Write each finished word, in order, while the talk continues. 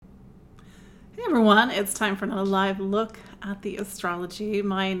Hey everyone, it's time for another live look at the astrology.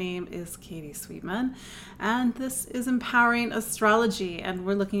 My name is Katie Sweetman, and this is Empowering Astrology, and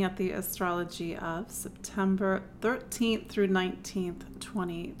we're looking at the astrology of September 13th through 19th,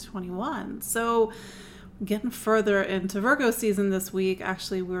 2021. So, getting further into Virgo season this week.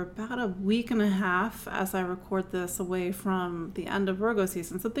 Actually, we're about a week and a half as I record this away from the end of Virgo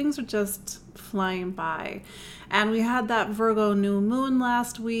season. So things are just flying by. And we had that Virgo new moon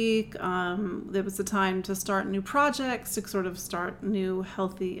last week. There was a time to start new projects, to sort of start new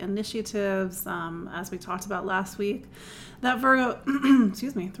healthy initiatives, as we talked about last week. That Virgo,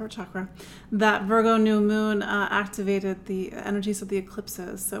 excuse me, throat chakra, that Virgo new moon activated the energies of the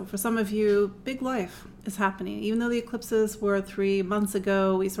eclipses. So for some of you, big life is happening. Even though the eclipses were 3 months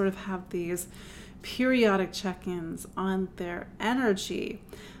ago, we sort of have these periodic check-ins on their energy.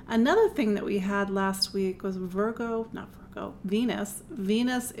 Another thing that we had last week was Venus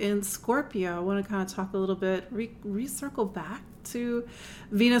in Scorpio. I want to kind of talk a little bit, recircle back to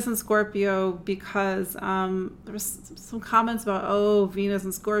Venus and Scorpio because there was some comments about, Venus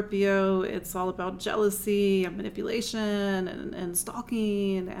and Scorpio, it's all about jealousy and manipulation and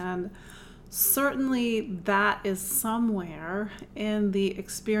stalking, and certainly that is somewhere in the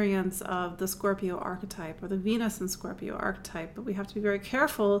experience of the Scorpio archetype or the Venus and Scorpio archetype, but we have to be very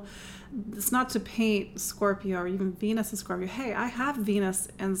careful. It's not to paint Scorpio or even Venus and Scorpio. Hey, I have Venus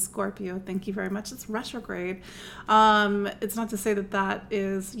and Scorpio. Thank you very much. It's retrograde. It's not to say that that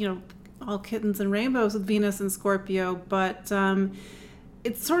is, all kittens and rainbows with Venus and Scorpio, but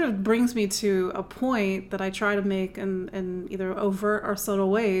it sort of brings me to a point that I try to make in either overt or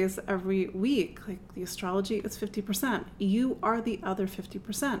subtle ways every week. Like, the astrology is 50%. You are the other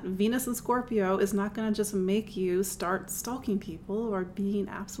 50%. Venus and Scorpio is not going to just make you start stalking people or being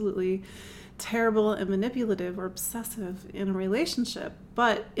absolutely terrible and manipulative or obsessive in a relationship.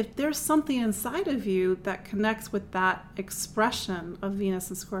 But if there's something inside of you that connects with that expression of Venus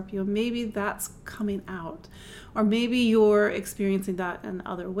and Scorpio, maybe that's coming out, or maybe you're experiencing that in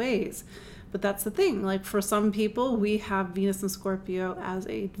other ways. But that's the thing, like, for some people, we have Venus and Scorpio as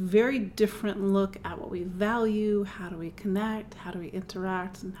a very different look at what we value, how do we connect, how do we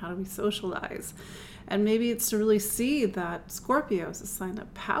interact, and how do we socialize. And maybe it's to really see that Scorpio is a sign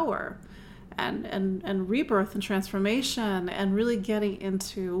of power and rebirth and transformation, and really getting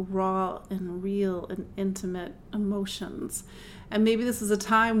into raw and real and intimate emotions. And maybe this is a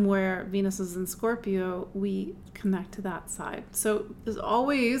time where Venus is in Scorpio, we connect to that side. So there's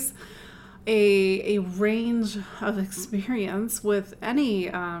always a range of experience with any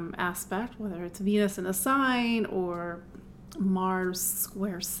aspect, whether it's Venus in a sign or Mars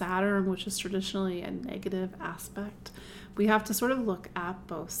square Saturn, which is traditionally a negative aspect. We have to sort of look at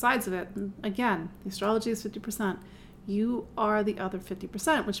both sides of it. And again, the astrology is 50%. You are the other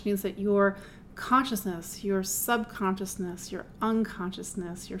 50%, which means that your consciousness, your subconsciousness, your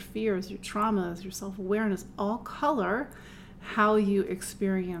unconsciousness, your fears, your traumas, your self-awareness, all color how you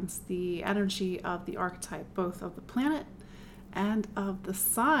experience the energy of the archetype, both of the planet and of the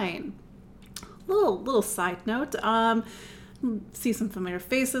sign. Little side note, see some familiar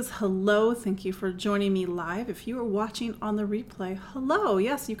faces. Hello, thank you for joining me live. If you are watching on the replay, hello.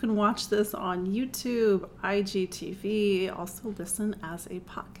 Yes, you can watch this on YouTube, IGTV, also listen as a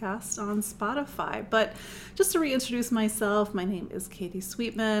podcast on Spotify. But just to reintroduce myself, my name is Katie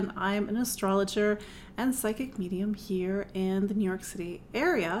Sweetman. I am an astrologer and psychic medium here in the New York City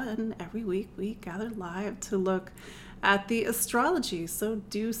area, and every week we gather live to look at the astrology. So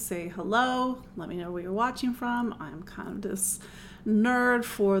do say hello. Let me know where you're watching from. I'm kind of this nerd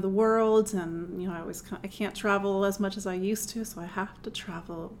for the world, and I can't travel as much as I used to, so I have to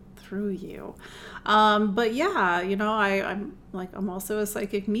travel through you. But yeah, I'm also a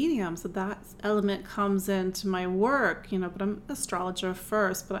psychic medium, so that element comes into my work. But I'm an astrologer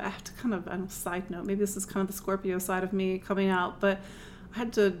first. But I have to kind of, on a side note, maybe this is kind of the Scorpio side of me coming out, but I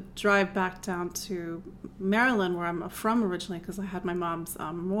had to drive back down to Maryland, where I'm from originally, because I had my mom's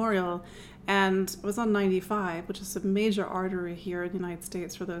memorial, and I was on 95, which is a major artery here in the United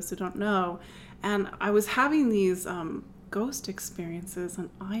States, for those who don't know. And I was having these ghost experiences on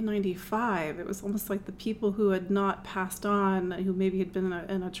I-95. It was almost like the people who had not passed on, who maybe had been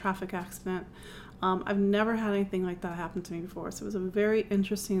in a traffic accident. I've never had anything like that happen to me before, so it was a very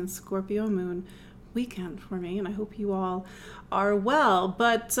interesting Scorpio moon weekend for me, and I hope you all are well.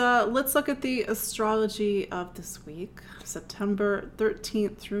 But let's look at the astrology of this week, September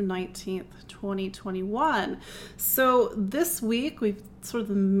 13th through 19th, 2021. So this week, we've sort of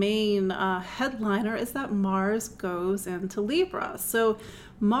the main headliner is that Mars goes into Libra. So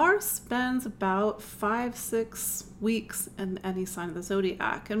Mars spends about 5-6 weeks in any sign of the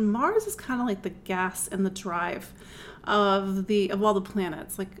zodiac, and Mars is kind of like the gas and the drive of all the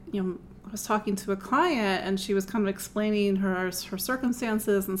planets. Like, I was talking to a client, and she was kind of explaining her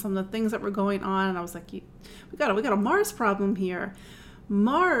circumstances and some of the things that were going on, and I was like, we got a Mars problem here.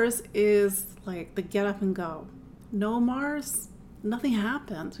 Mars is like the get up and go. No Mars, nothing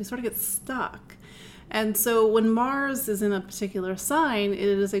happens. We sort of get stuck. And so when Mars is in a particular sign, it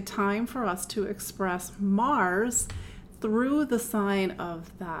is a time for us to express Mars through the sign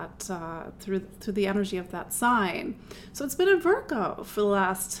of that, through the energy of that sign. So it's been in Virgo for the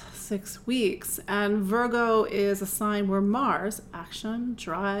last 6 weeks. And Virgo is a sign where Mars, action,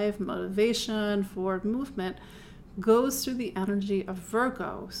 drive, motivation, forward movement, goes through the energy of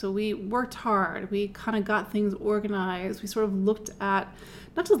Virgo. So we worked hard. We kind of got things organized. We sort of not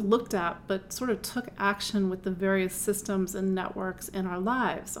just looked at, but sort of took action with the various systems and networks in our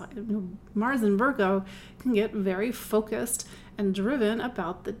lives. Mars in Virgo can get very focused and driven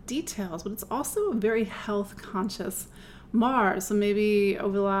about the details, but it's also a very health conscious Mars. So maybe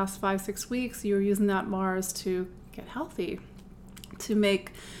over the last 5-6 weeks, you're using that Mars to get healthy, to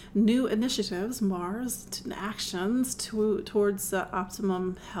make new initiatives, actions towards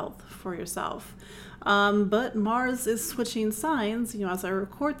optimum health for yourself. But Mars is switching signs. As I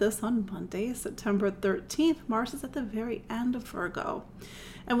record this on Monday, September 13th, Mars is at the very end of Virgo.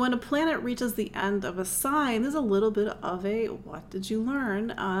 And when a planet reaches the end of a sign, there's a little bit of a what did you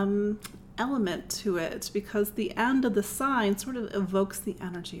learn element to it, because the end of the sign sort of evokes the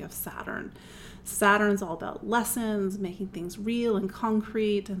energy of Saturn. Saturn's all about lessons, making things real and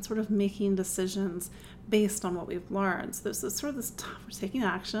concrete, and sort of making decisions based on what we've learned. So there's this we're taking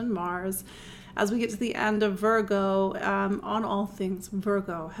action, Mars, as we get to the end of Virgo, on all things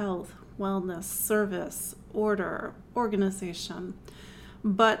Virgo: health, wellness, service, order, organization.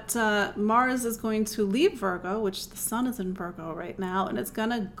 But Mars is going to leave Virgo, which the sun is in Virgo right now, and it's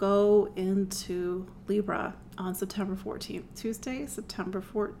going to go into Libra on September 14th, Tuesday, September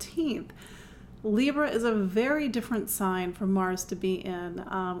 14th. Libra is a very different sign for Mars to be in.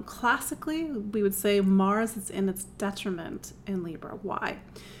 Classically, we would say Mars is in its detriment in Libra. Why?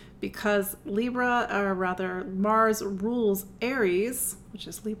 Because Mars rules Aries, which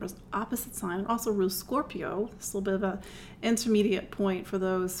is Libra's opposite sign, and also rules Scorpio. It's a little bit of an intermediate point for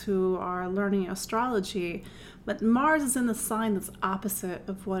those who are learning astrology. But Mars is in the sign that's opposite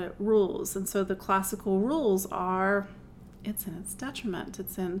of what it rules. And so the classical rules are it's in its detriment.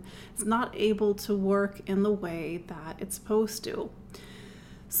 It's not able to work in the way that it's supposed to.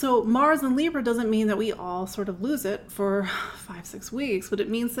 So Mars in Libra doesn't mean that we all sort of lose it for 5-6 weeks, but it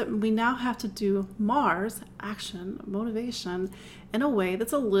means that we now have to do Mars, action, motivation, in a way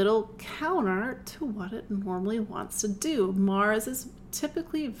that's a little counter to what it normally wants to do. Mars is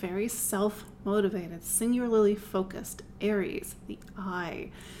typically very self-motivated, singularly focused, Aries, the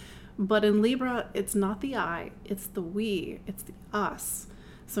I. But in Libra, it's not the I, it's the we, it's the us.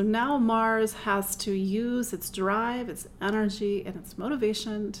 So now Mars has to use its drive, its energy, and its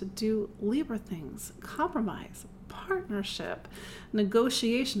motivation to do Libra things: compromise, partnership,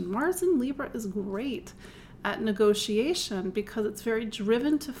 negotiation. Mars in Libra is great at negotiation because it's very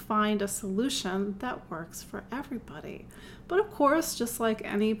driven to find a solution that works for everybody. But of course, just like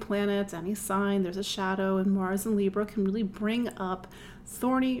any planet, any sign, there's a shadow, and Mars in Libra can really bring up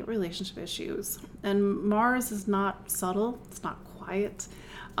thorny relationship issues. And Mars is not subtle, it's not quiet.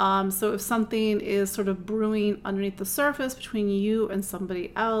 So if something is sort of brewing underneath the surface between you and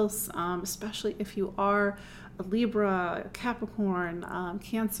somebody else, especially if you are a Libra, Capricorn,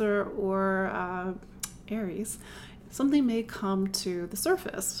 Cancer, or Aries, something may come to the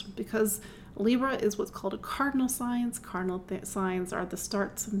surface, because Libra is what's called a cardinal signs. Cardinal signs are the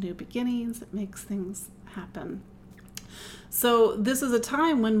starts of new beginnings. It makes things happen. So this is a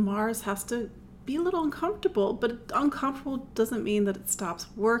time when Mars has to be a little uncomfortable, but uncomfortable doesn't mean that it stops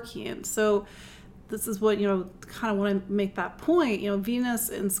working. So this is what, kind of want to make that point. Venus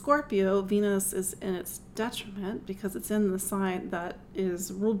in Scorpio, Venus is in its detriment because it's in the sign that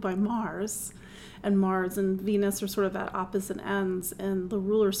is ruled by Mars, and Mars and Venus are sort of at opposite ends in the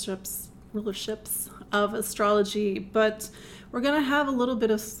rulerships of astrology. But we're going to have a little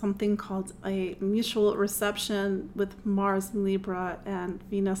bit of something called a mutual reception with Mars in Libra and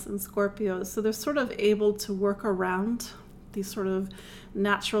Venus in Scorpio. So they're sort of able to work around these sort of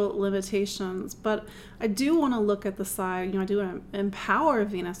natural limitations. But I do want to look at the side, I do want to empower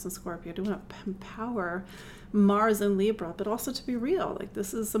Venus and Scorpio. I do want to empower Mars in Libra, but also to be real. Like,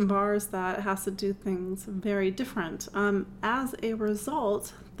 this is a Mars that has to do things very different. As a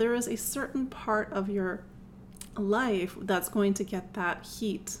result, there is a certain part of your life that's going to get that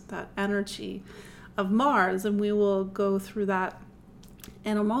heat, that energy of Mars. And we will go through that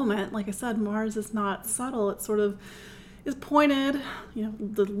in a moment. Like I said, Mars is not subtle. It sort of is pointed.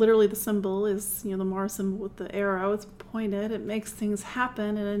 Literally the symbol is, the Mars symbol with the arrow. It's pointed. It makes things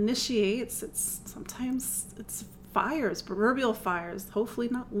happen. It initiates. Sometimes it's fires, proverbial fires, hopefully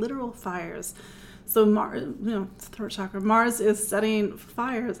not literal fires. So Mars, throat chakra, Mars is setting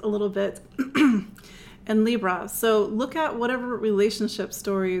fires a little bit in Libra. So look at whatever relationship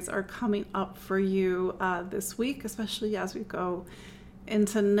stories are coming up for you this week, especially as we go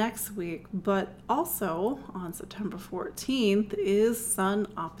into next week. But also on September 14th is Sun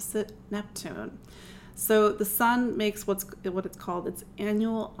opposite Neptune. So the Sun makes what it's called its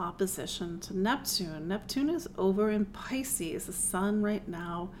annual opposition to Neptune. Neptune is over in Pisces. The Sun right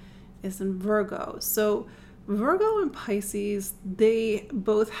now is in Virgo. So Virgo and Pisces, they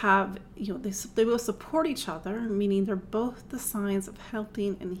both have, they both support each other, meaning they're both the signs of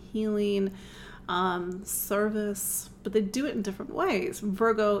helping and healing, service, but they do it in different ways.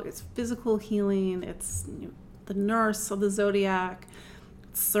 Virgo is physical healing. It's the nurse of the zodiac.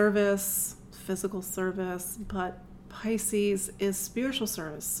 It's service, physical service, but Pisces is spiritual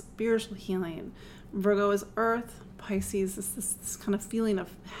service, spiritual healing. Virgo is earth. Pisces is this kind of feeling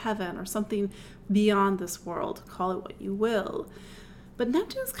of heaven or something beyond this world. Call it what you will. But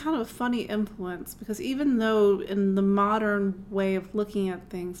Neptune's kind of a funny influence because even though in the modern way of looking at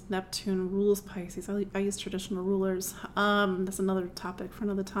things, Neptune rules Pisces. I use traditional rulers. That's another topic for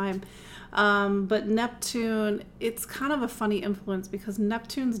another time. But Neptune, it's kind of a funny influence because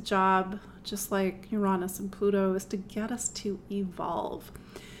Neptune's job, just like Uranus and Pluto, is to get us to evolve.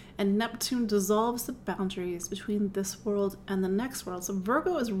 And Neptune dissolves the boundaries between this world and the next world. So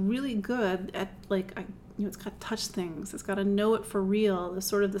Virgo is really good at it's got to touch things. It's got to know it for real. There's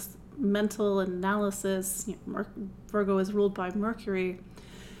sort of this mental analysis. Virgo is ruled by Mercury.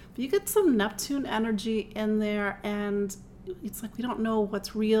 But you get some Neptune energy in there, and it's like we don't know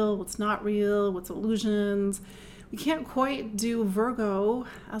what's real, what's not real, what's illusions. We can't quite do Virgo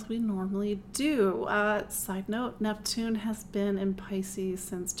as we normally do. Side note, Neptune has been in Pisces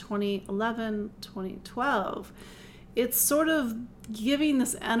since 2011, 2012. It's sort of giving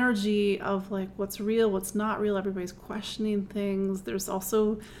this energy of like what's real, what's not real. Everybody's questioning things. There's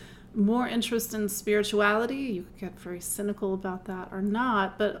also more interest in spirituality. You could get very cynical about that or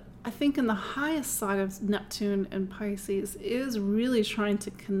not, but I think in the highest side of Neptune and Pisces is really trying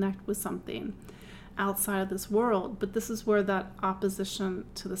to connect with something outside of this world. But this is where that opposition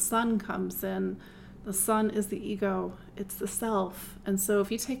to the Sun comes in. The Sun is the ego, it's the self. And so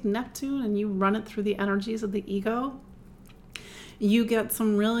if you take Neptune and you run it through the energies of the ego, you get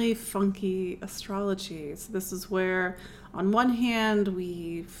some really funky astrology. So this is where on one hand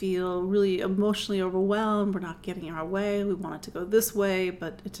we feel really emotionally overwhelmed, we're not getting our way, we want it to go this way,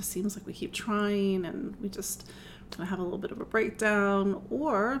 but it just seems like we keep trying and we just kind of have a little bit of a breakdown.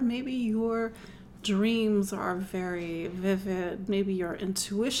 Or maybe your dreams are very vivid. Maybe your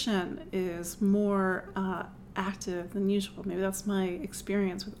intuition is more active than usual. Maybe that's my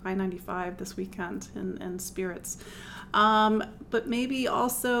experience with I-95 this weekend and spirits. But maybe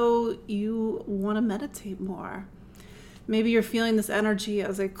also you want to meditate more. Maybe you're feeling this energy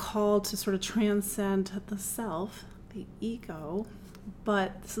as a call to sort of transcend the self, the ego,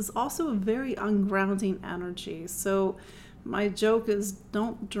 but this is also a very ungrounding energy. So my joke is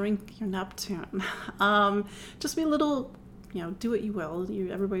don't drink your Neptune. Just be a little, do what you will.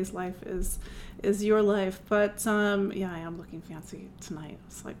 Everybody's life is your life. But I am looking fancy tonight.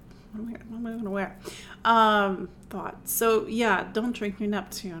 It's like, what am I going to wear? Thought. So don't drink your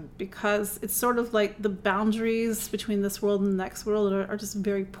Neptune because it's sort of like the boundaries between this world and the next world are just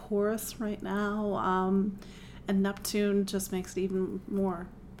very porous right now. And Neptune just makes it even more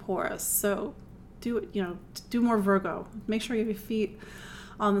porous. So do more Virgo. Make sure you have your feet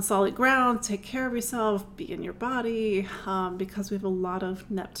on the solid ground. Take care of yourself. Be in your body because we have a lot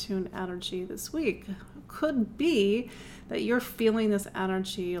of Neptune energy this week. Could be that you're feeling this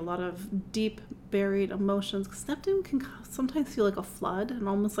energy, a lot of deep buried emotions, because Neptune can sometimes feel like a flood and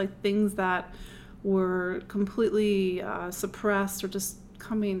almost like things that were completely suppressed or just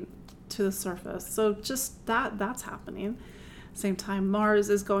coming to the surface. So just that's happening. Same time, Mars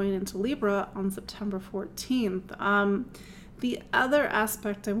is going into Libra on September 14th. The other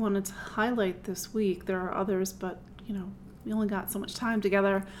aspect I wanted to highlight this week, there are others, but we only got so much time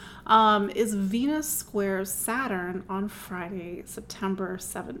together, is Venus squares Saturn on Friday, September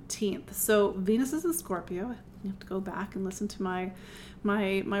 17th. So Venus is in Scorpio. You have to go back and listen to my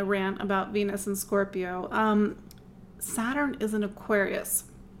rant about Venus and Scorpio. Saturn is in Aquarius.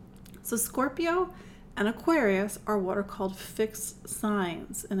 So Scorpio and Aquarius are what are called fixed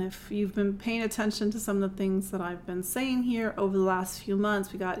signs. And if you've been paying attention to some of the things that I've been saying here over the last few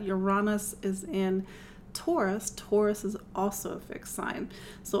months, we got Uranus is in Taurus. Taurus is also a fixed sign.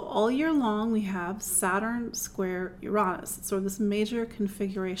 So all year long we have Saturn square Uranus. So this major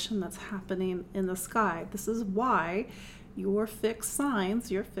configuration that's happening in the sky. This is why your fixed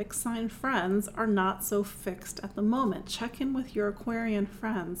signs, your fixed sign friends are not so fixed at the moment. Check in with your Aquarian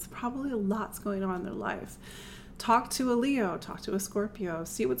friends. Probably a lot's going on in their life. Talk to a Leo, talk to a Scorpio,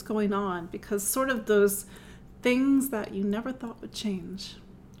 see what's going on, because sort of those things that you never thought would change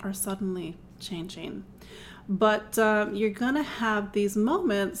are suddenly changing. But you're going to have these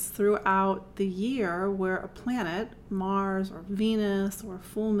moments throughout the year where a planet, Mars or Venus or a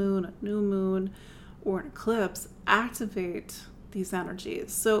full moon, a new moon, or an eclipse activate these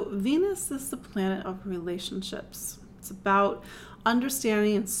energies. So Venus is the planet of relationships. It's about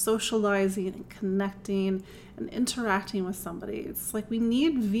understanding and socializing and connecting and interacting with somebody. It's like we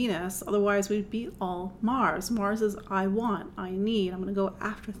need Venus, otherwise we'd be all Mars. Mars is I want, I need, I'm going to go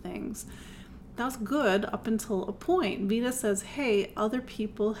after things. That's good up until a point. Venus says, hey, other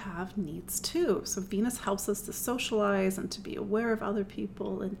people have needs too. So Venus helps us to socialize and to be aware of other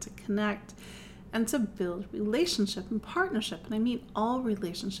people and to connect and to build relationship and partnership. And I mean all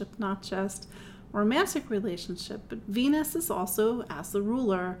relationship, not just romantic relationship, but Venus is also, as the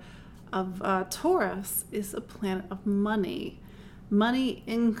ruler of Taurus, is a planet of money. Money,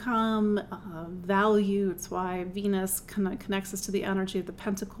 income, value. It's why Venus connects us to the energy of the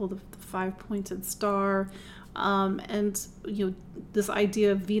pentacle, the five-pointed star. And this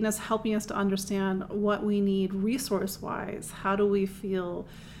idea of Venus helping us to understand what we need resource-wise. How do we feel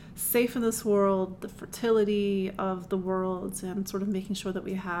safe in this world, the fertility of the world, and sort of making sure that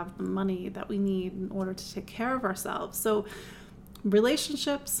we have the money that we need in order to take care of ourselves. So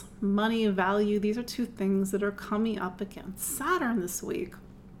relationships, money, value, these are two things that are coming up against Saturn this week.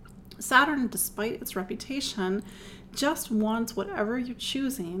 Saturn, despite its reputation, just wants whatever you're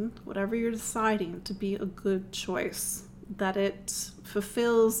choosing, whatever you're deciding to be a good choice, that it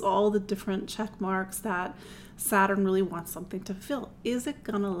fulfills all the different check marks that Saturn really wants something to fulfill. Is it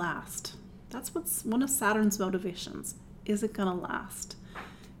gonna last? That's what's one of Saturn's motivations. Is it gonna last?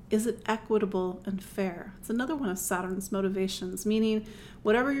 Is it equitable and fair? It's another one of Saturn's motivations, meaning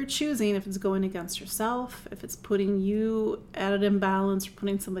whatever you're choosing, if it's going against yourself, if it's putting you at an imbalance or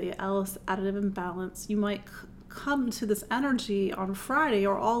putting somebody else at an imbalance, you might come to this energy on Friday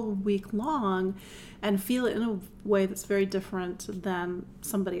or all week long and feel it in a way that's very different than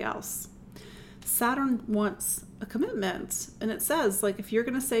somebody else. Saturn wants a commitment, and it says, like, if you're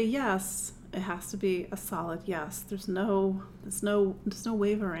going to say yes, it has to be a solid yes. There's no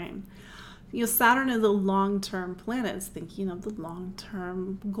wavering. Saturn is a long-term planet. It's thinking of the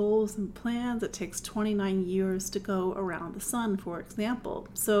long-term goals and plans. It takes 29 years to go around the sun, for example.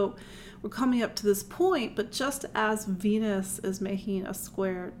 So we're coming up to this point, but just as Venus is making a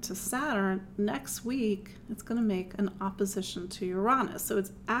square to Saturn, next week it's going to make an opposition to Uranus. So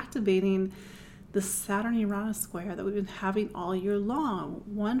it's activating the Saturn-Uranus square that we've been having all year long.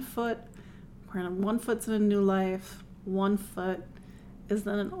 One foot's in a new life, one foot is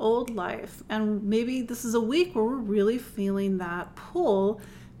in an old life. And maybe this is a week where we're really feeling that pull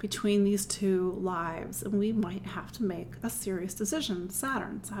between these two lives, and we might have to make a serious decision.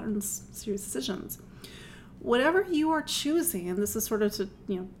 Saturn's serious decisions. Whatever you are choosing, and this is sort of to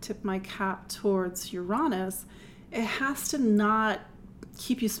tip my cap towards Uranus, it has to not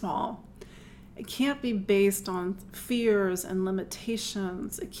keep you small. It can't be based on fears and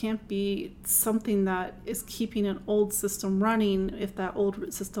limitations. It can't be something that is keeping an old system running if that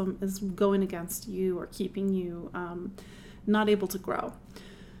old system is going against you or keeping you not able to grow.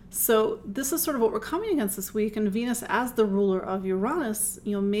 So this is sort of what we're coming against this week. And Venus, as the ruler of Uranus,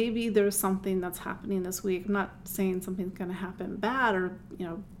 maybe there's something that's happening this week. I'm not saying something's going to happen bad or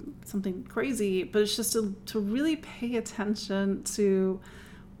something crazy, but it's just to really pay attention to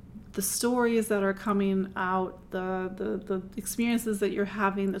the stories that are coming out, the experiences that you're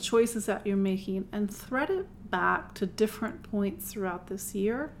having, the choices that you're making, and thread it back to different points throughout this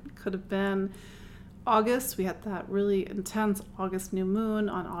year. It could have been August. We had that really intense August new moon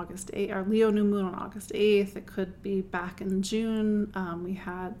on August 8th, our Leo new moon on August 8th. It could be back in June. We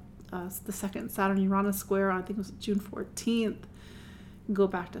had the second Saturn-Uranus square on, I think it was June 14th. Go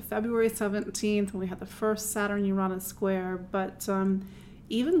back to February 17th when we had the first Saturn-Uranus square. But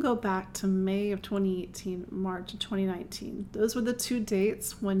even go back to May of 2018, March of 2019. Those were the two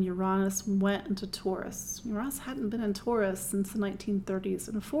dates when Uranus went into Taurus. Uranus hadn't been in Taurus since the 1930s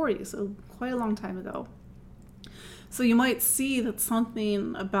and 40s, so quite a long time ago. So you might see that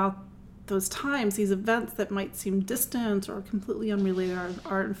something about those times, these events that might seem distant or completely unrelated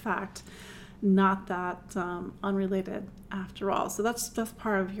are in fact not that unrelated after all. So that's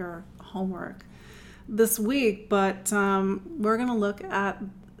part of your homework this week. But we're going to look at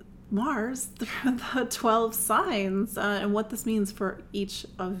Mars through the 12 signs and what this means for each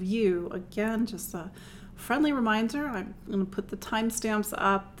of you. Again, just a friendly reminder, I'm going to put the timestamps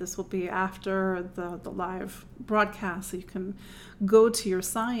up. This will be after the live broadcast, so you can go to your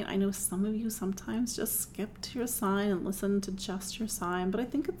sign. I know some of you sometimes just skip to your sign and listen to just your sign, but I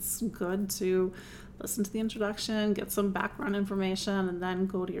think it's good to listen to the introduction, get some background information, and then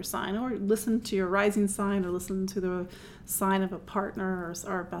go to your sign, or listen to your rising sign, or listen to the sign of a partner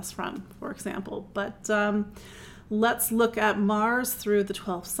or a best friend, for example. But let's look at Mars through the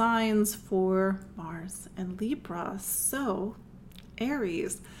 12 signs for Mars and Libra. So,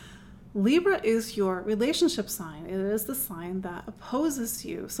 Aries. Libra is your relationship sign. It is the sign that opposes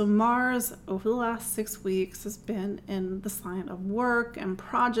you. So Mars, over the last 6 weeks, has been in the sign of work and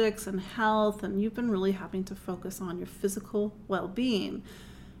projects and health, and you've been really having to focus on your physical well-being.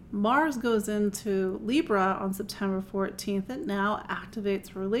 Mars goes into Libra on September 14th. It now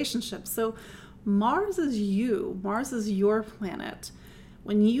activates relationships. So Mars is you. Mars is your planet.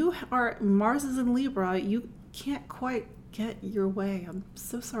 When Mars is in Libra, you can't quite get your way. I'm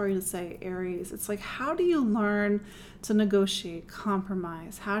so sorry to say, Aries. It's like, how do you learn to negotiate,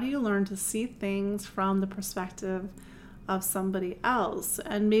 compromise? How do you learn to see things from the perspective of somebody else?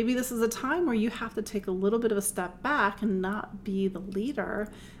 And maybe this is a time where you have to take a little bit of a step back and not be the leader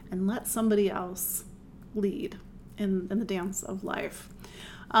and let somebody else lead in the dance of life.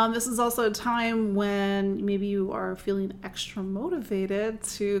 This is also a time when maybe you are feeling extra motivated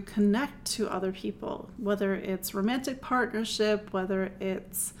to connect to other people, whether it's romantic partnership, whether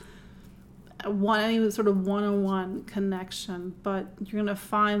it's any sort of one-on-one connection. But you're going to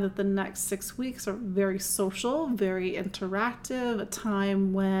find that the next 6 weeks are very social, very interactive, a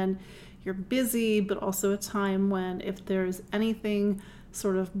time when you're busy, but also a time when if there's anything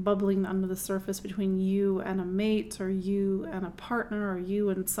sort of bubbling under the surface between you and a mate, or you and a partner, or you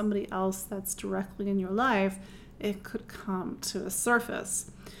and somebody else that's directly in your life, it could come to the surface.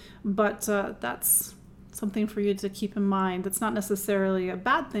 But that's something for you to keep in mind. It's not necessarily a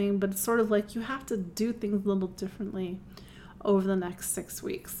bad thing, but it's sort of like you have to do things a little differently over the next 6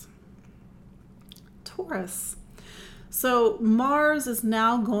 weeks. Taurus. So Mars is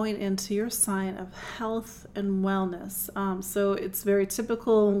now going into your sign of health and wellness. So it's very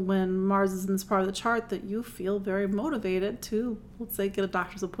typical when Mars is in this part of the chart that you feel very motivated to, let's say, get a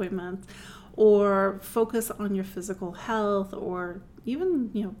doctor's appointment or focus on your physical health, or even,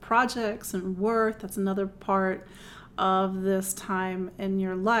 projects and work. That's another part of this time in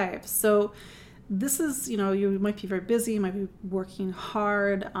your life. So this is, you might be very busy, you might be working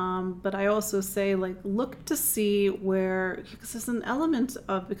hard, but I also say, look to see where, because there's an element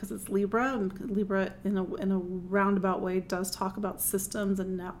of, because it's Libra, and Libra in a roundabout way does talk about systems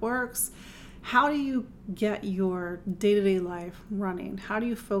and networks. How do you get your day-to-day life running? How do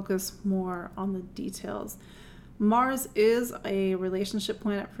you focus more on the details? Mars is a relationship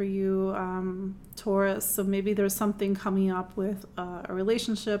planet for you, Taurus, so maybe there's something coming up with a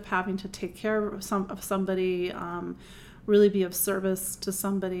relationship, having to take care of somebody, really be of service to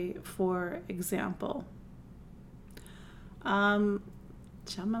somebody, for example.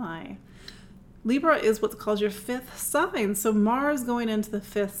 Gemini. Libra is what's called your fifth sign. So Mars going into the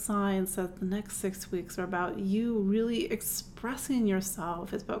fifth sign says the next 6 weeks are about you really expressing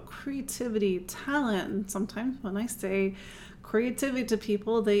yourself. It's about creativity, talent. And sometimes when I say creativity to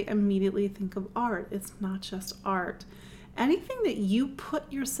people, they immediately think of art. It's not just art. Anything that you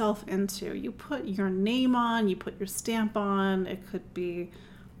put yourself into, you put your name on, you put your stamp on. It could be,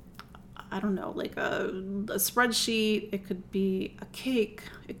 I don't know, like a spreadsheet, it could be a cake,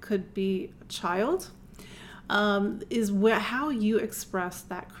 it could be a child, is how you express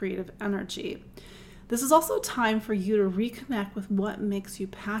that creative energy. This is also a time for you to reconnect with what makes you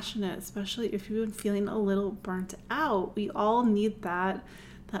passionate, especially if you've been feeling a little burnt out. We all need that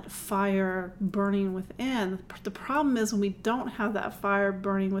fire burning within. The problem is when we don't have that fire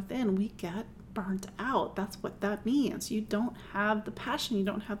burning within, we get burnt out. That's what that means. You don't have the passion, you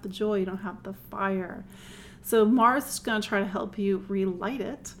don't have the joy, you don't have the fire. So Mars is going to try to help you relight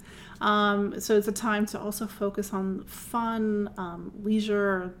it. So it's a time to also focus on fun,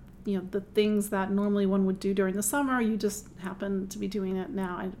 leisure, the things that normally one would do during the summer. You just happen to be doing it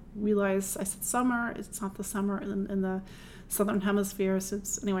now. I realize I said summer, it's not the summer in the southern hemisphere. So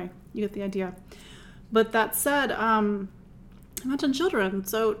anyway, you get the idea. But that said, I mentioned children.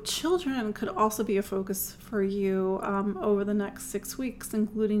 So children could also be a focus for you over the next 6 weeks,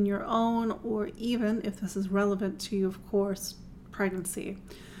 including your own, or even, if this is relevant to you, of course, pregnancy.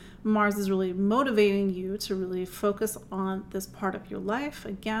 Mars is really motivating you to really focus on this part of your life.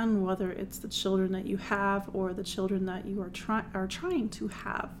 Again, whether it's the children that you have or the children that you are trying to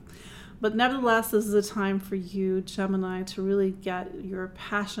have. But nevertheless, this is a time for you, Gemini, to really get your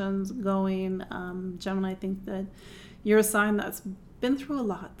passions going. Gemini, I think that you're a sign that's been through a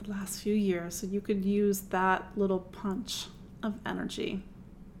lot the last few years, so you could use that little punch of energy.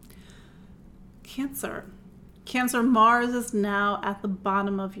 Cancer. Cancer, Mars is now at the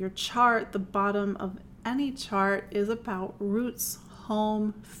bottom of your chart. The bottom of any chart is about roots,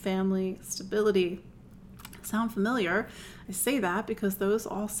 home, family, stability. Sound familiar? I say that because those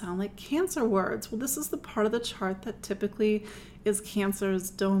all sound like Cancer words. Well, this is the part of the chart that typically is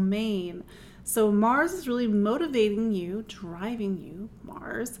Cancer's domain. So Mars is really motivating you, driving you,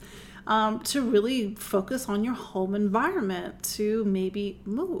 Mars, to really focus on your home environment, to maybe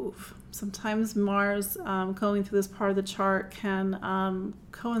move. Sometimes Mars going through this part of the chart can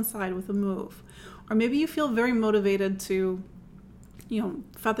coincide with a move. Or maybe you feel very motivated to,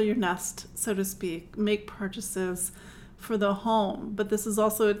 feather your nest, so to speak, make purchases for the home. But this is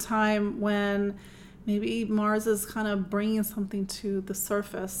also a time when maybe Mars is kind of bringing something to the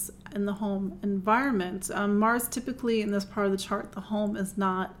surface in the home environment. Mars typically in this part of the chart, the home is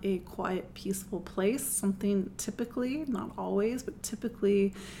not a quiet, peaceful place. Something typically, not always, but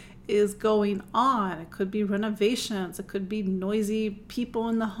typically is going on. It could be renovations. It could be noisy people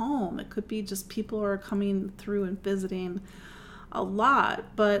in the home. It could be just people are coming through and visiting a lot.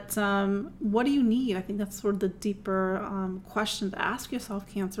 But what do you need? I think that's sort of the deeper question to ask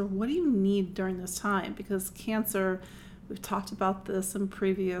yourself, Cancer. What do you need during this time? Because Cancer, we've talked about this in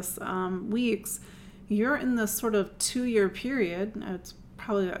previous weeks, you're in this sort of 2-year period, it's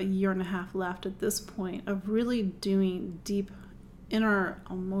probably a year and a half left at this point, of really doing deep inner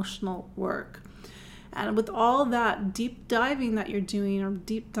emotional work. And with all that deep diving that you're doing, or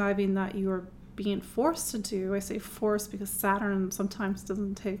deep diving that you're being forced to do, I say forced because Saturn sometimes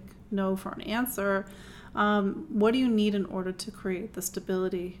doesn't take no for an answer. What do you need in order to create the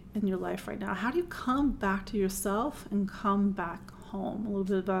stability in your life right now? How do you come back to yourself and come back home? A little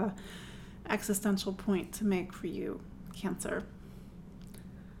bit of a existential point to make for you, Cancer.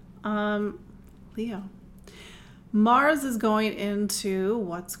 Leo. Mars is going into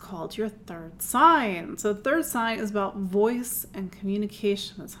what's called your third sign. So the third sign is about voice and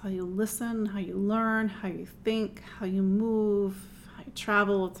communication. It's how you listen, how you learn, how you think, how you move, how you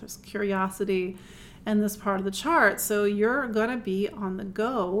travel. There's curiosity in this part of the chart. So you're going to be on the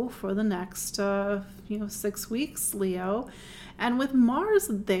go for the next 6 weeks, Leo. And with Mars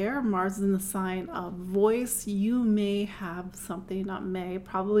there, Mars is in the sign of voice, you may have something, not may,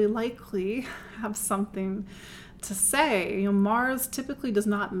 probably likely have something to say. Mars typically does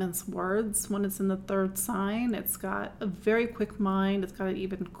not mince words when it's in the third sign. It's got a very quick mind. It's got an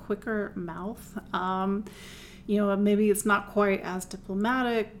even quicker mouth. Maybe it's not quite as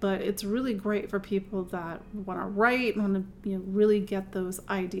diplomatic, but it's really great for people that want to write, want to really get those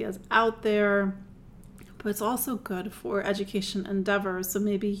ideas out there. But it's also good for education endeavors. So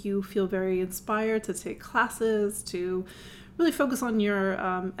maybe you feel very inspired to take classes, to really focus on your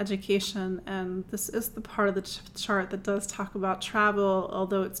education. And this is the part of the chart that does talk about travel,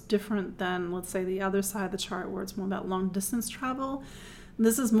 although it's different than, let's say, the other side of the chart where it's more about long distance travel.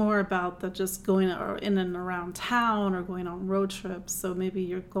 This is more about the just going in and around town or going on road trips. So maybe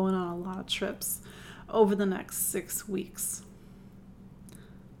you're going on a lot of trips over the next 6 weeks.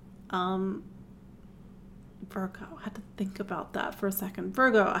 Virgo, I had to think about that for a second.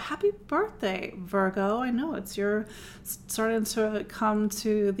 Virgo, a happy birthday, Virgo. I know you're starting to come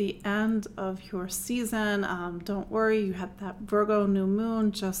to the end of your season. Don't worry, you had that Virgo new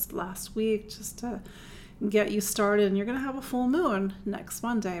moon just last week, just to get you started, and you're going to have a full moon next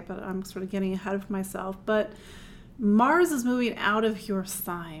Monday, but I'm sort of getting ahead of myself. But Mars is moving out of your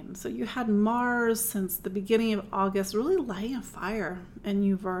sign. So you had Mars since the beginning of August really lighting a fire in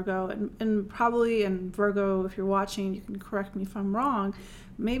you, Virgo. And probably in Virgo, if you're watching, you can correct me if I'm wrong,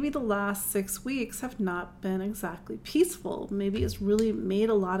 maybe the last 6 weeks have not been exactly peaceful. Maybe it's really made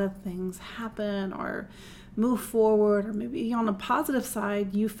a lot of things happen or move forward, or maybe on the positive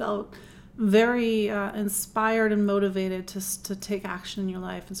side, you felt very inspired and motivated to take action in your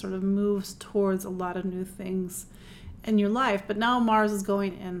life and sort of moves towards a lot of new things in your life. But now Mars is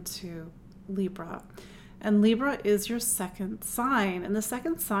going into Libra, and Libra is your second sign, and the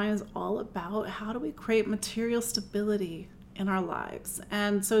second sign is all about how do we create material stability in our lives.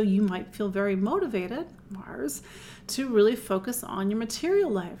 And so you might feel very motivated Mars, to really focus on your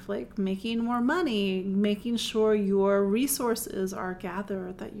material life, like making more money, making sure your resources are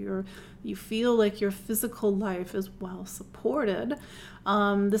gathered, that you feel like your physical life is well supported.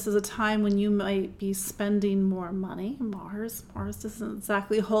 This is a time when you might be spending more money. Mars doesn't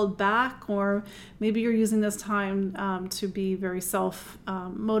exactly hold back, or maybe you're using this time to be very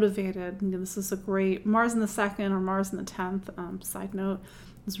self-motivated. This is a great Mars in the 2nd or Mars in the 10th. Side note,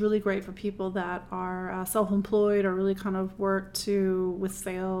 it's really great for people that are self-employed or really kind of work with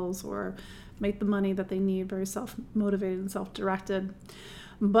sales or make the money that they need, very self-motivated and self-directed.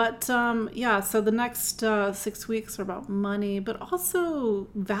 But so the next 6 weeks are about money, but also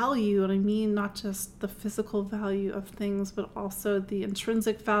value. And I mean not just the physical value of things, but also the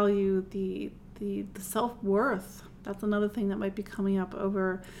intrinsic value, the self-worth. That's another thing that might be coming up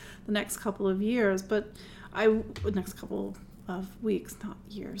over the next couple of years, next couple of weeks, not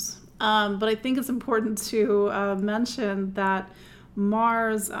years. But I think it's important to mention that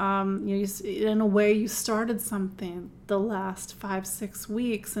Mars, in a way, you started something the last 5-6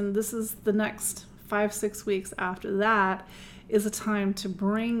 weeks, and this is the next 5-6 weeks after that is a time to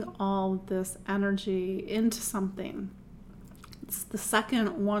bring all this energy into something. The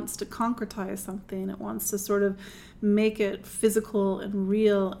 2nd wants to concretize something. It wants to sort of make it physical and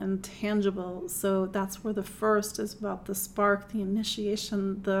real and tangible. So that's where the 1st is about the spark, the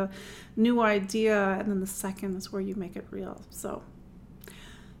initiation, the new idea, and then the 2nd is where you make it real. So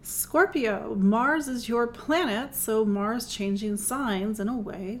Scorpio, Mars is your planet, so Mars changing signs in a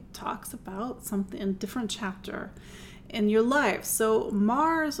way talks about something, a different chapter in your life. So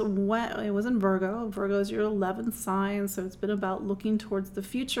Mars, it was in Virgo. Virgo is your 11th sign, so it's been about looking towards the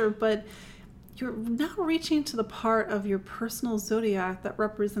future, but you're now reaching to the part of your personal zodiac that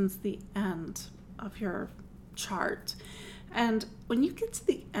represents the end of your chart. And when you get to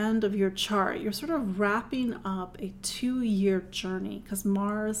the end of your chart, you're sort of wrapping up a 2-year journey, because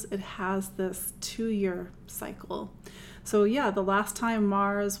Mars, it has this 2-year cycle. So the last time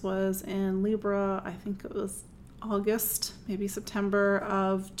Mars was in Libra, I think it was August, maybe September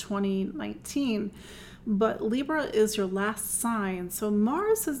of 2019. But Libra is your last sign. So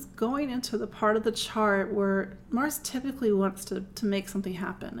Mars is going into the part of the chart where Mars typically wants to make something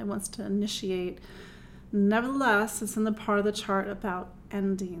happen. It wants to initiate. Nevertheless, it's in the part of the chart about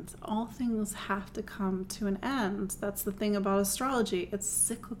endings. All things have to come to an end. That's the thing about astrology. It's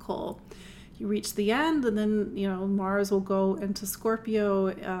cyclical. You reach the end, and then, Mars will go into Scorpio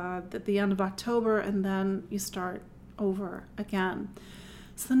at the end of October, and then you start over again.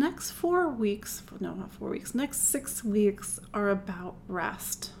 So the next 4 weeks, no, not 4 weeks, next 6 weeks are about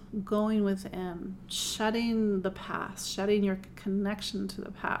rest, going within, shedding the past, shedding your connection to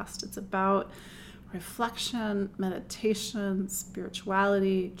the past. It's about reflection, meditation,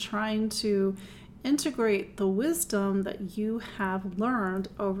 spirituality, trying to integrate the wisdom that you have learned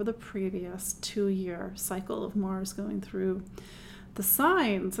over the previous 2-year cycle of Mars going through the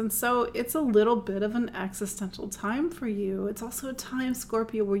signs. And so it's a little bit of an existential time for you. It's also a time,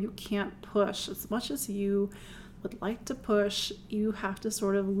 Scorpio, where you can't push. As much as you would like to push, you have to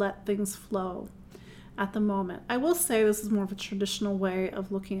sort of let things flow at the moment. I will say this is more of a traditional way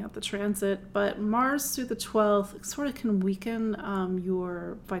of looking at the transit, but Mars through the 12th sort of can weaken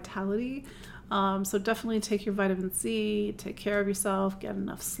your vitality. So definitely take your vitamin C, take care of yourself, get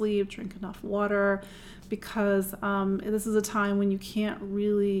enough sleep, drink enough water, because this is a time when you can't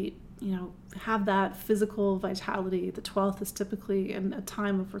really, have that physical vitality. The 12th is typically a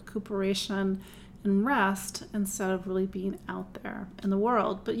time of recuperation and rest instead of really being out there in the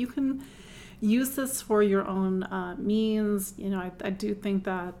world. But you can use this for your own means. I do think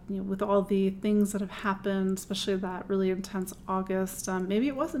that, with all the things that have happened, especially that really intense August, maybe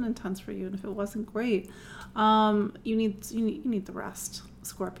it wasn't intense for you, and if it wasn't great, you need the rest,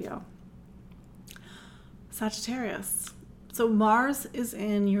 Scorpio. Sagittarius. So Mars is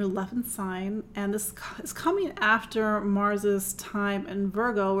in your 11th sign, and this is coming after Mars's time in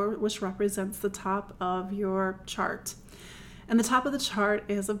Virgo, which represents the top of your chart. And the top of the chart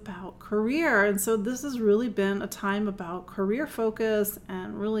is about career. And so this has really been a time about career focus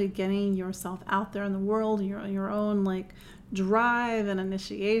and really getting yourself out there in the world, your own drive and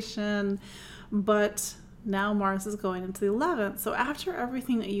initiation. But now Mars is going into the 11th. So after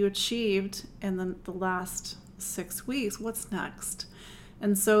everything that you achieved in the last 6 weeks, what's next?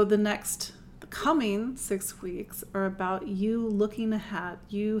 And so the coming 6 weeks are about you looking ahead,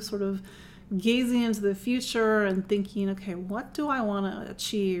 you sort of gazing into the future and thinking, okay, what do I want to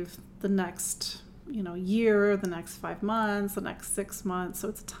achieve the next, year, the next 5 months, the next 6 months? So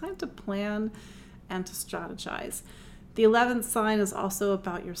it's time to plan and to strategize. The 11th sign is also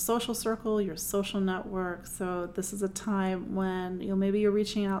about your social circle, your social network. So this is a time when maybe you're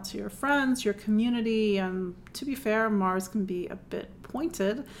reaching out to your friends, your community, and to be fair, Mars can be a bit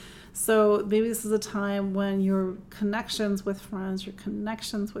pointed. So maybe this is a time when your connections with friends, your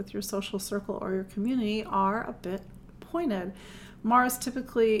connections with your social circle or your community are a bit pointed. Mars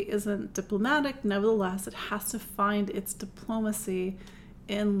typically isn't diplomatic. Nevertheless, it has to find its diplomacy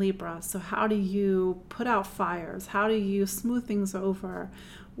in Libra. So how do you put out fires? How do you smooth things over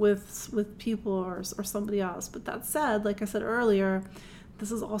with people or somebody else? But that said, like I said earlier,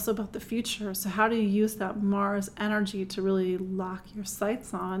 this is also about the future. So how do you use that Mars energy to really lock your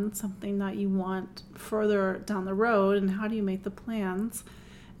sights on something that you want further down the road? And how do you make the plans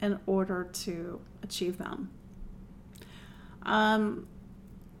in order to achieve them?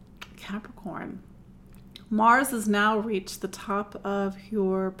 Capricorn. Mars has now reached the top of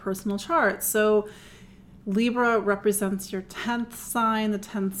your personal chart. So Libra represents your 10th sign. The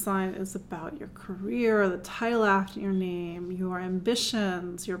 10th sign is about your career, the title after your name, your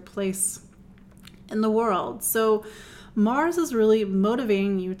ambitions, your place in the world. So Mars is really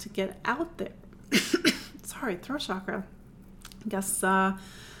motivating you to get out there. Sorry, throat chakra. I guess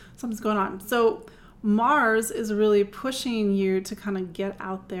something's going on. So Mars is really pushing you to kind of get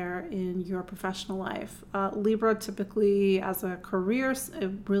out there in your professional life. Libra typically, as a career,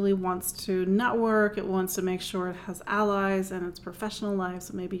 it really wants to network. It wants to make sure it has allies in its professional life.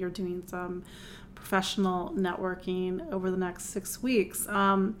 So maybe you're doing some professional networking over the next 6 weeks.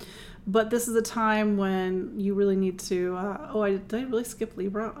 But this is a time when you really need to, did I really skip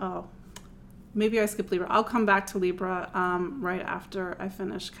Libra? Oh. Maybe I skipped Libra. I'll come back to Libra right after I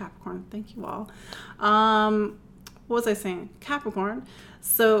finish Capricorn. Thank you all. What was I saying? Capricorn.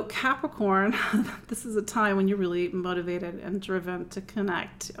 So Capricorn, this is a time when you're really motivated and driven to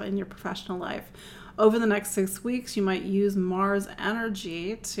connect in your professional life. Over the next 6 weeks, you might use Mars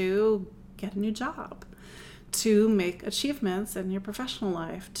energy to get a new job, to make achievements in your professional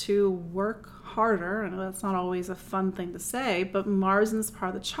life, to work harder. I know that's not always a fun thing to say, but Mars in this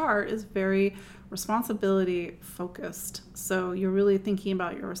part of the chart is very responsibility focused. So you're really thinking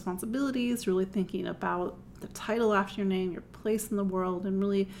about your responsibilities, really thinking about the title after your name, your place in the world, and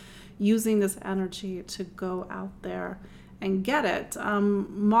really using this energy to go out there and get it.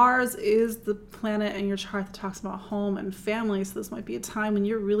 Mars is the planet in your chart that talks about home and family. So this might be a time when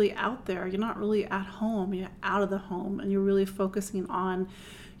you're really out there. You're not really at home. You're out of the home, and you're really focusing on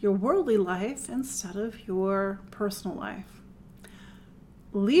your worldly life instead of your personal life.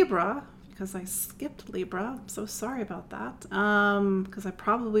 Libra, because I skipped Libra, I'm so sorry about that, because I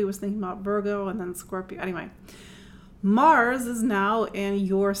probably was thinking about Virgo and then Scorpio. Anyway, Mars is now in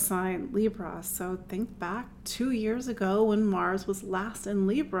your sign, Libra. So think back 2 years ago when Mars was last in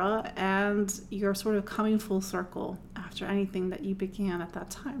Libra, and you're sort of coming full circle after anything that you began at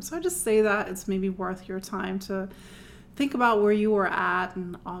that time. So I just say that it's maybe worth your time to think about where you were at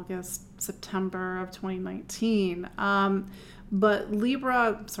in August, September of 2019. But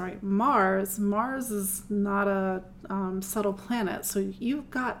Mars is not a subtle planet. So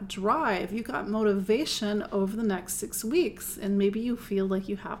you've got drive, you've got motivation over the next 6 weeks. And maybe you feel like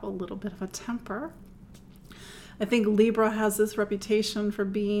you have a little bit of a temper. I think Libra has this reputation for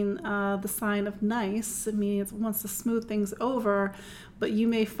being the sign of nice. I mean, it wants to smooth things over. But you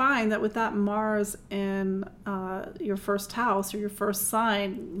may find that with that Mars in your first house or your first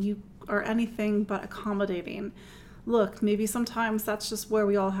sign, you are anything but accommodating. Look, maybe sometimes that's just where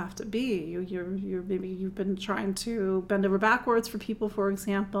we all have to be. Maybe you've been trying to bend over backwards for people, for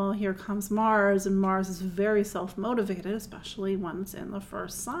example. Here comes Mars, and Mars is very self-motivated, especially when it's in the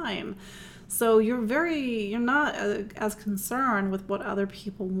first sign. So you're not as concerned with what other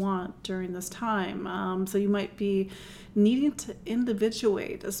people want during this time. So you might be needing to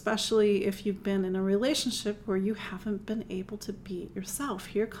individuate, especially if you've been in a relationship where you haven't been able to be yourself.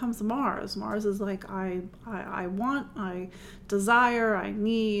 Here comes Mars. Mars is like, I want, I desire, I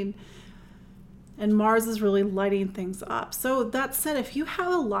need. And Mars is really lighting things up. So that said, if you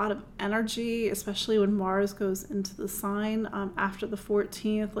have a lot of energy, especially when Mars goes into the sign after the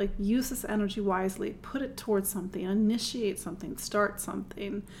 14th, like use this energy wisely, put it towards something, initiate something, start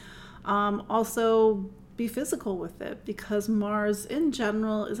something. Also be physical with it, because Mars in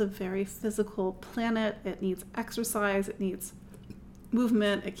general is a very physical planet. It needs exercise, it needs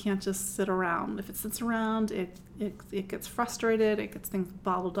movement. It can't just sit around. If it sits around, it gets frustrated, it gets things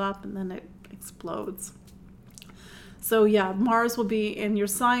bottled up, and then it explodes. So yeah, Mars will be in your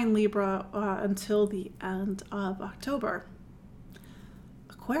sign, Libra, until the end of October.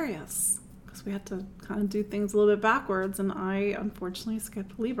 Aquarius, because we had to kind of do things a little bit backwards, and I unfortunately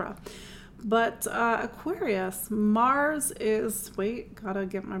skipped Libra. But Aquarius, Mars is, wait, gotta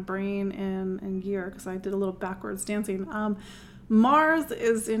get my brain in gear because I did a little backwards dancing. Mars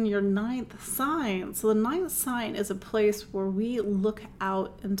is in your ninth sign. So the ninth sign is a place where we look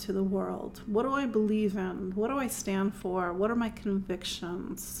out into the world. What do I believe in? What do I stand for? What are my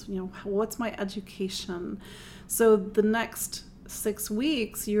convictions? What's my education? So the next 6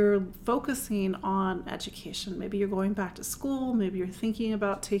 weeks, you're focusing on education. Maybe you're going back to school. Maybe you're thinking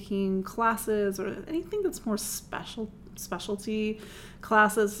about taking classes or anything that's more specialty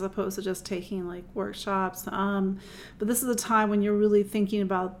classes as opposed to just taking like workshops. But this is a time when you're really thinking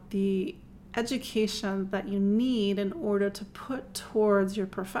about the education that you need in order to put towards your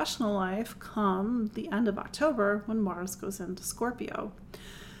professional life come the end of October when Mars goes into Scorpio.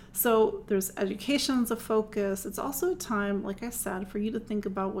 So there's education as a focus. It's also a time, like I said, for you to think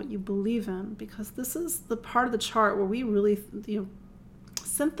about what you believe in, because this is the part of the chart where we really,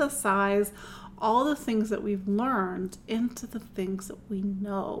 synthesize all the things that we've learned into the things that we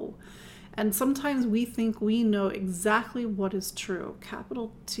know. And sometimes we think we know exactly what is true,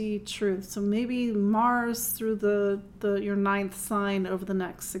 capital T, truth. So maybe Mars through your ninth sign over the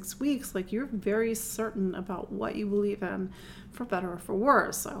next 6 weeks, like you're very certain about what you believe in, for better or for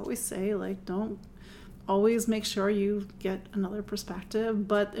worse. I always say, like, don't always make sure you get another perspective,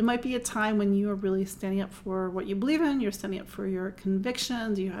 but it might be a time when you are really standing up for what you believe in, you're standing up for your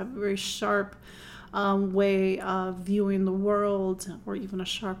convictions, you have a very sharp way of viewing the world, or even a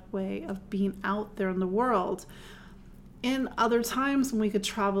sharp way of being out there in the world. In other times when we could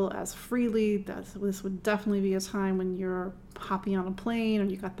travel as freely, this would definitely be a time when you're hopping on a plane or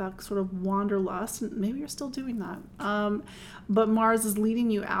you got that sort of wanderlust, and maybe you're still doing that. But Mars is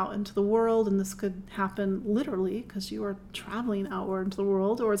leading you out into the world, and this could happen literally because you are traveling outward into the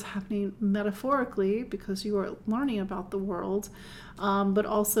world, or it's happening metaphorically because you are learning about the world. But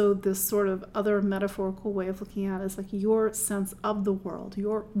also this sort of other metaphorical way of looking at it is like your sense of the world,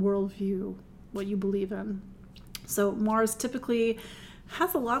 your worldview, what you believe in. So Mars typically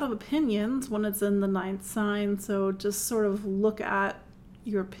has a lot of opinions when it's in the ninth sign. So just sort of look at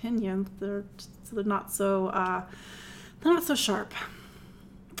your opinions. They're not so sharp.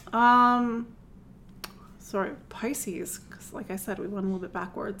 Sorry, Pisces, because like I said, we went a little bit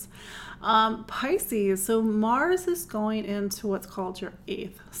backwards. Pisces, so Mars is going into what's called your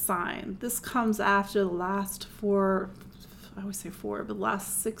eighth sign. This comes after the last the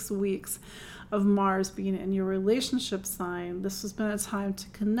last 6 weeks of Mars being in your relationship sign. This has been a time to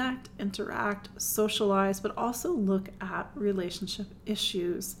connect, interact, socialize, but also look at relationship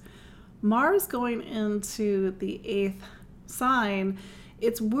issues. Mars going into the eighth sign,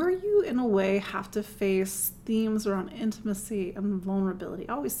 it's where you, in a way, have to face themes around intimacy and vulnerability.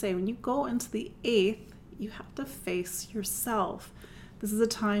 I always say when you go into the eighth, you have to face yourself. This is a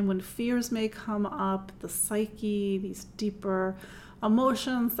time when fears may come up, the psyche, these deeper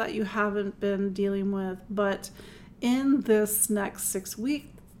emotions that you haven't been dealing with. But in this next 6 weeks,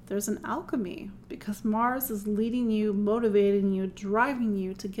 there's an alchemy because Mars is leading you, motivating you, driving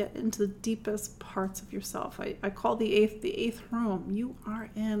you to get into the deepest parts of yourself. I call the eighth room. You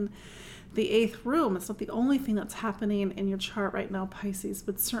are in the eighth room. It's not the only thing that's happening in your chart right now, Pisces,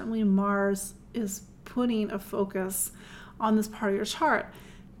 but certainly Mars is putting a focus on this part of your chart.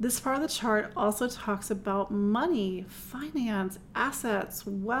 This part of the chart also talks about money, finance, assets,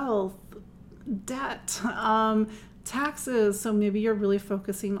 wealth, debt, taxes. So maybe you're really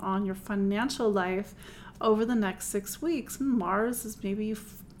focusing on your financial life over the next 6 weeks. Mars is maybe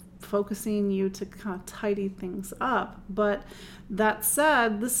focusing you to kind of tidy things up. But that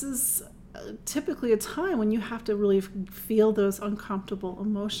said, this is typically a time when you have to really feel those uncomfortable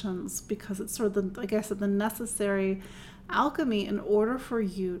emotions because it's sort of the necessary alchemy in order for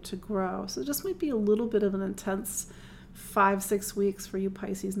you to grow. So it just might be a little bit of an intense 5-6 weeks for you,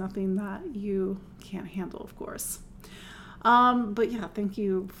 Pisces. Nothing that you can't handle, of course. But yeah, thank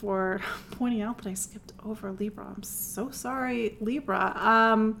you for pointing out that I skipped over Libra. I'm so sorry,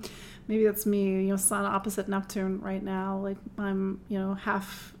 Libra. Maybe that's me, Sun opposite Neptune right now. Like I'm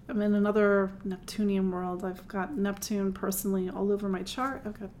in another Neptunian world. I've got Neptune personally all over my chart.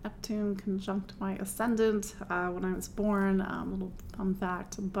 I've got Neptune conjunct my ascendant when I was born. A little fun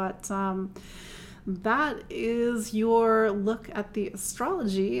fact, but that is your look at the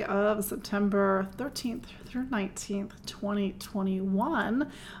astrology of September 13th through 19th,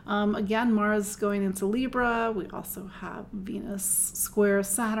 2021. Again, Mars going into Libra. We also have Venus square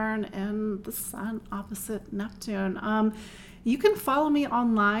Saturn and the Sun opposite Neptune. You can follow me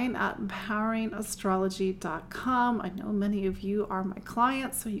online at empoweringastrology.com. I know many of you are my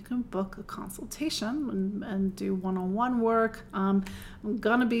clients, so you can book a consultation and do one-on-one work. I'm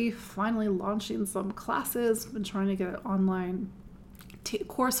going to be finally launching some classes. I've been trying to get online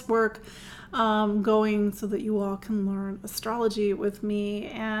coursework going so that you all can learn astrology with me.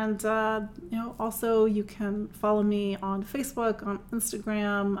 And also you can follow me on Facebook, on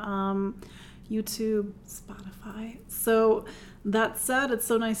Instagram, YouTube, Spotify. So that said, it's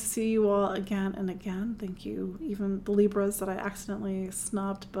so nice to see you all again and again. Thank you, even the Libras that I accidentally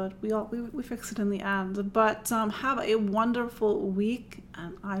snubbed, but we fixed it in the end. But have a wonderful week,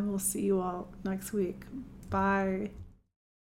 and I will see you all next week. Bye.